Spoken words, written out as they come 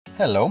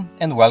Hello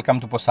and welcome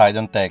to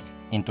Poseidon Tech.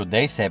 In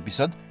today's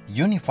episode,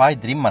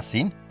 UniFi Dream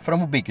Machine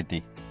from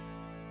Ubiquiti.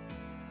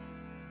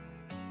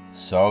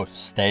 So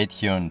stay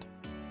tuned.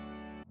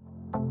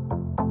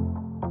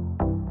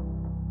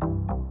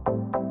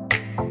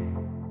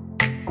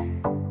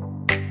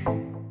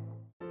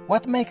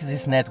 What makes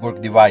this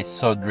network device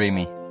so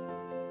dreamy?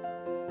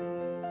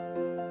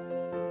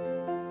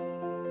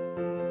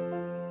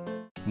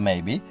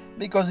 Maybe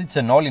because it's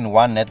an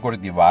all-in-one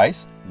network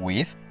device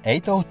with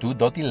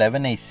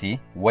 802.11ac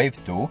Wave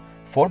 2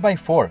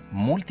 4x4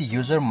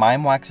 multi-user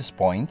MIMO access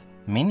point,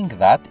 meaning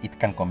that it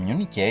can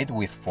communicate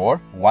with 4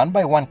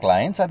 1x1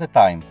 clients at a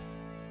time.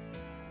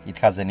 It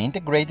has an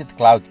integrated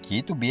cloud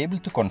key to be able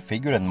to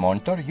configure and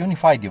monitor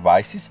UniFi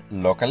devices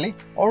locally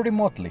or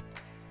remotely.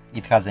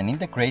 It has an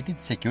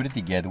integrated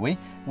security gateway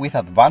with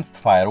advanced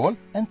firewall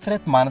and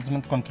threat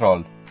management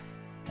control.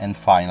 And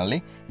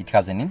finally, it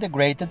has an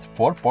integrated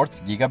 4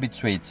 Ports Gigabit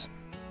Switch,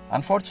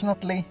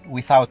 unfortunately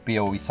without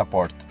PoE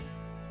support.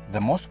 The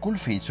most cool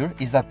feature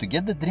is that to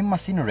get the Dream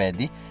Machine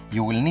ready,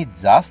 you will need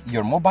just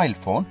your mobile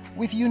phone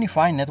with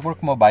UniFi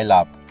Network mobile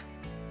app.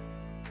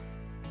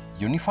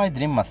 UniFi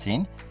Dream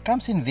Machine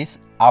comes in this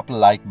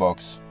Apple-like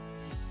box.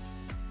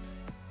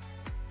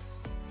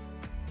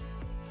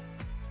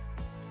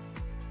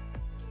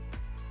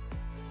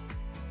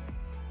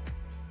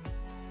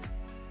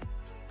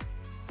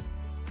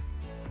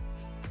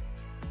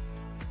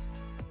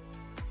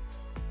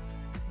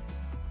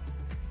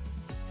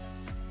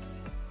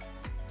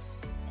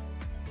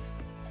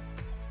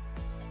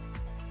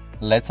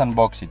 Let's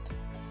unbox it.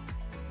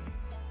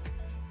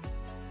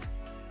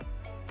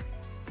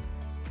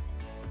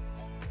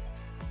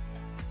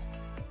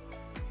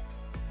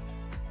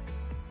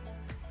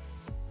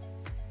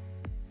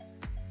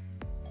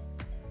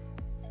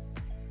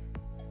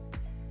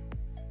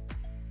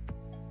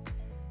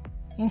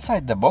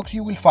 Inside the box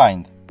you will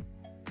find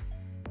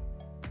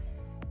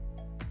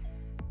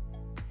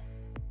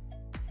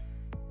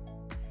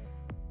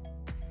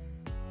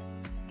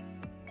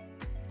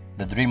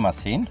the Dream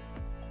Machine,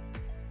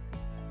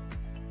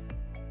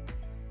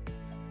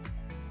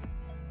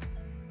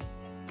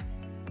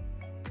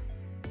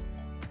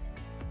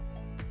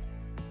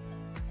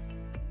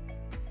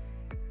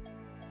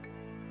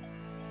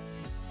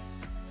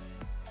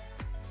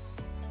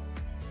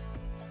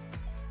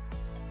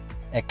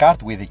 a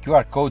card with a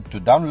QR code to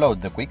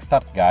download the Quick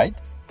Start Guide,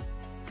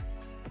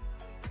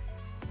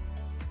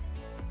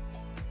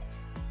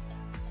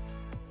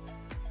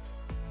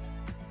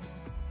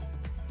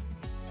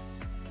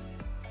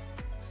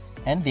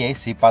 and the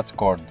AC patch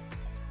cord.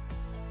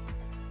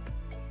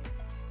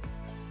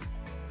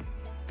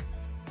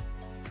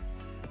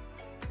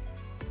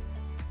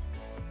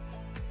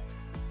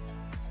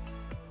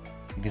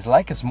 It is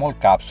like a small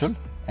capsule,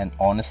 and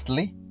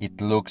honestly, it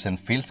looks and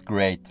feels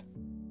great.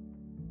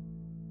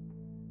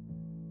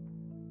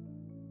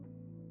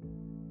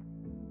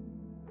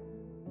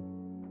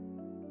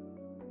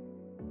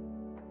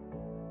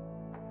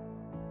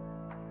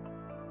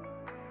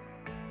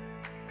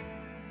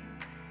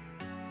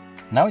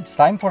 Now it's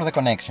time for the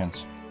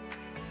connections.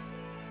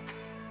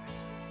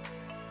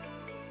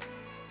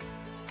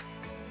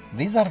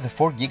 These are the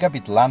 4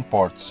 gigabit Lan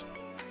ports.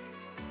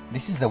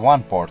 This is the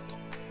one port,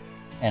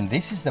 and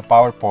this is the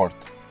power port.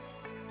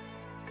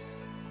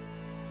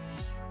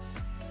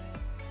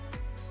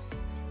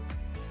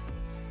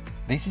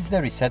 This is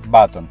the reset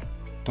button.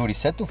 To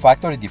reset to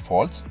factory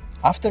defaults,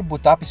 after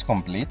boot up is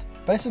complete,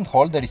 press and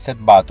hold the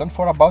reset button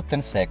for about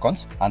 10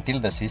 seconds until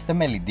the system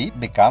LED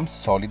becomes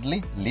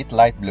solidly lit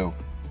light blue.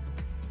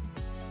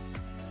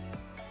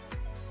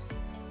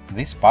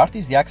 This part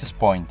is the access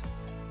point.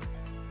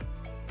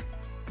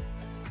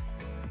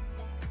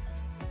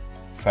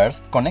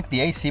 First, connect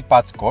the AC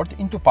patch cord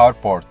into power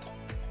port.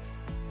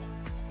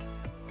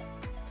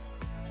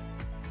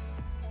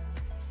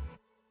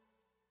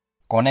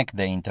 Connect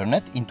the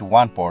internet into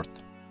one port.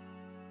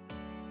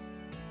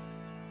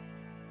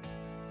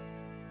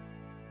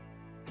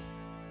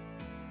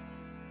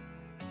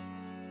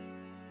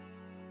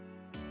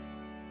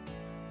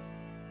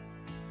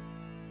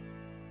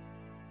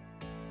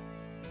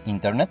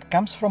 Internet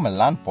comes from a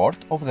Lan port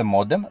of the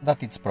modem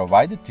that is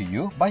provided to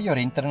you by your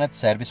internet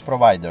service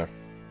provider.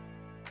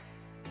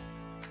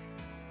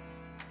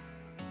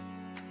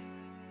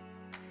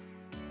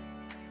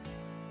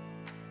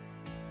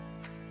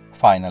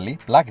 Finally,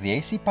 plug the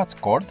AC patch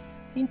cord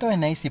into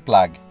an AC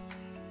plug.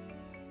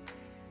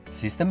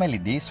 System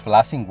LED is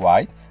flashing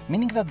white,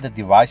 meaning that the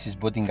device is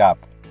booting up.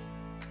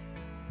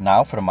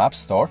 Now from App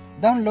Store,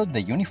 download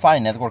the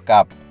UniFi Network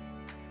App.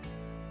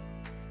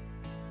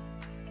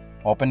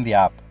 Open the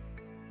app.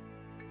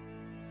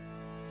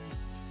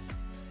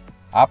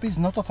 App is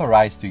not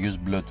authorized to use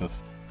Bluetooth,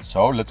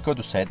 so let's go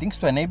to settings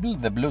to enable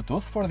the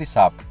Bluetooth for this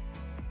app.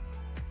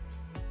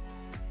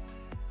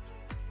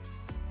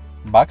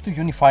 Back to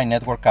UniFi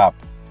Network App.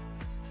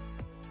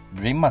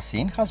 Dream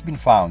Machine has been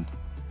found.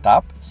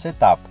 Tap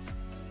Setup.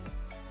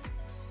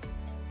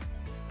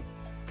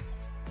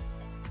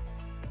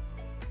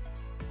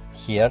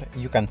 Here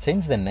you can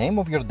change the name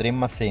of your Dream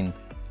Machine.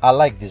 I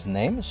like this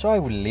name, so I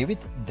will leave it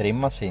Dream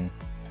Machine.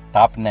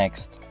 Tap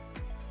Next.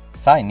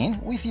 Sign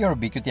in with your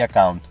Ubiquiti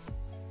account.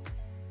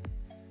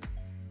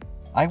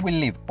 I will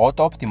leave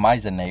Auto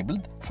Optimize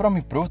enabled from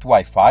improved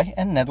Wi-Fi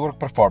and network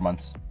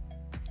performance.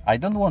 I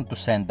don't want to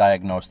send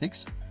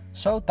diagnostics,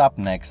 so tap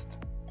Next.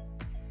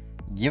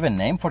 Give a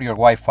name for your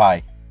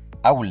Wi-Fi.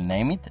 I will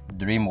name it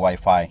Dream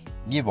Wi-Fi.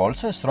 Give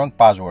also a strong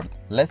password.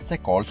 Let's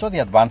check also the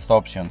advanced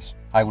options.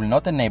 I will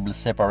not enable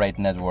separate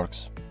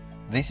networks.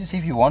 This is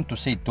if you want to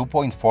see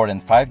 2.4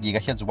 and 5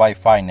 GHz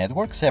Wi-Fi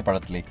network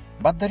separately,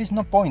 but there is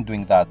no point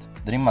doing that.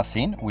 Dream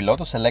Machine will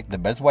auto-select the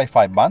best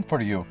Wi-Fi band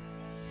for you.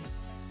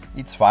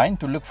 It's fine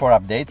to look for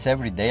updates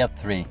every day at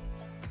 3.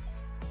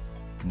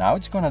 Now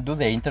it's gonna do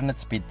the internet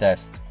speed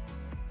test.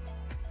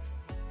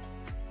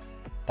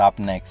 Tap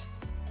Next.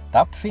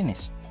 Tap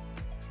Finish.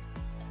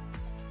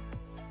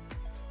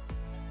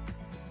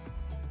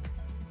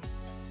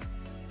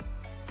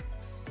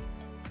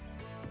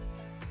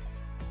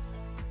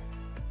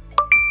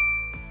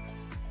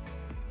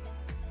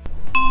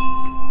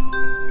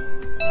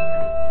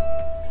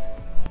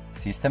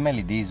 System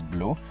LED is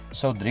blue,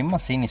 so Dream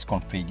Machine is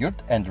configured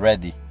and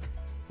ready.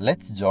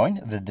 Let's join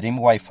the Dream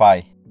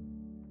Wi-Fi.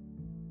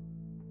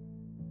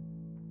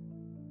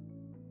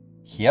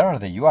 Here are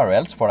the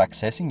URLs for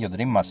accessing your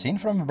Dream Machine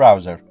from a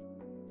browser.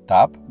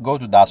 Tap Go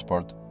to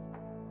Dashboard.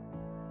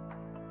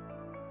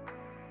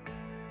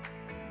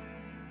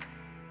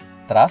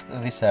 Trust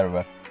the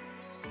server.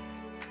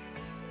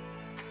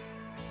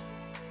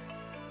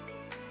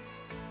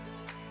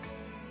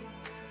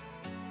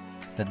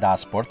 The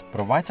dashboard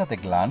provides at a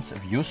glance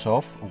views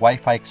of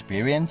Wi-Fi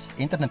experience,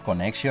 internet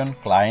connection,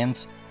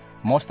 clients,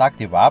 most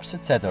active apps,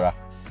 etc.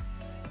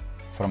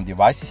 From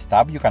Devices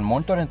tab you can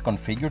monitor and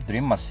configure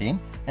Dream Machine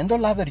and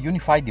all other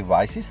UniFi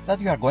devices that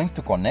you are going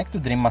to connect to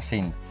Dream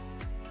Machine.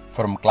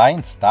 From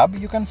Clients tab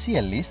you can see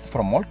a list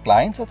from all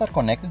clients that are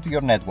connected to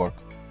your network.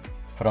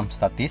 From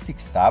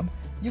Statistics tab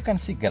you can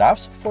see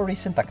graphs for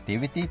recent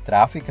activity,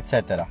 traffic,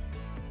 etc.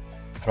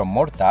 From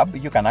More tab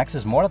you can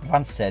access more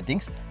advanced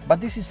settings,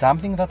 but this is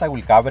something that I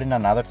will cover in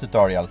another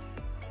tutorial.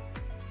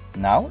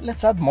 Now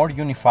let's add more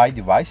UniFi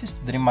devices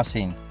to Dream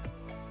Machine.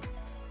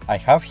 I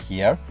have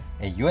here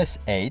a US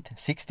 8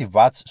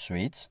 60W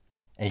switch,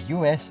 a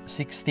US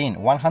 16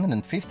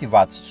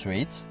 150W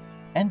switch,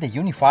 and a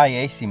UniFi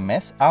AC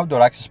Mesh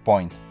outdoor access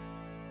point.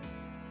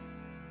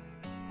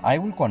 I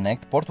will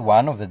connect port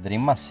 1 of the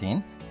Dream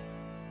Machine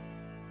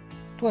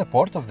to a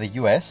port of the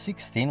US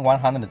 16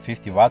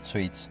 150W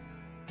switch.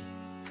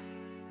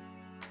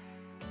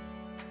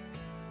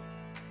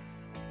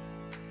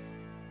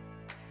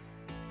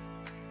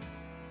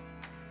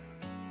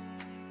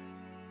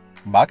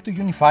 Back to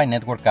UniFi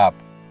Network App.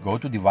 Go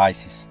to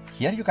Devices.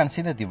 Here you can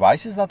see the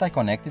devices that I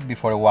connected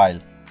before a while.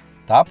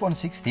 Tap on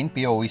 16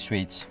 PoE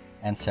switch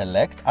and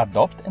select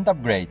Adopt and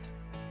Upgrade.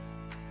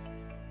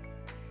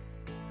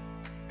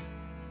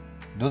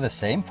 Do the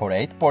same for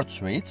 8 port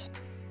switch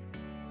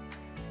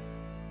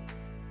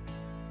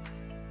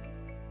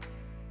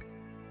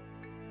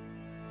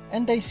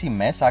and AC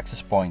Mesh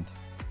access point.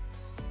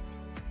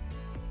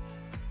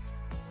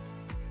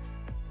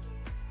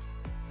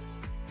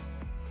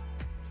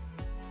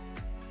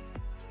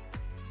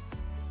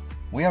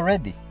 We are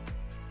ready.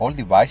 All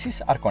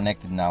devices are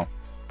connected now.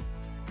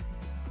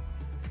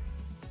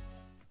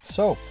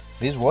 So,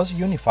 this was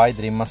UniFi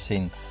Dream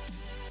Machine.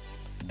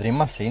 Dream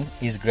Machine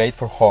is great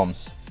for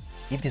homes.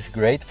 It is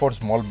great for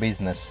small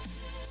business.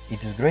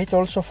 It is great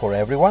also for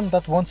everyone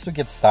that wants to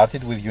get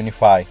started with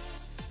UniFi.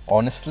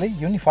 Honestly,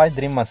 UniFi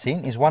Dream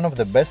Machine is one of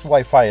the best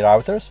Wi-Fi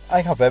routers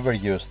I have ever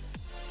used.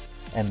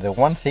 And the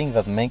one thing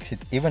that makes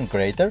it even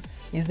greater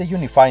is the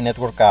UniFi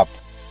Network App.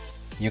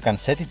 You can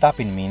set it up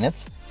in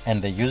minutes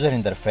and the user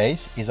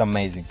interface is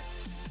amazing.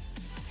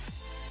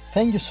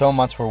 Thank you so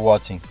much for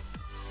watching.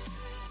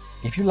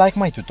 If you like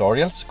my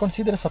tutorials,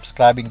 consider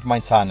subscribing to my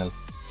channel.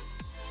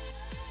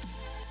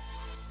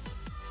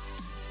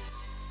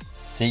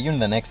 See you in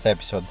the next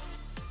episode.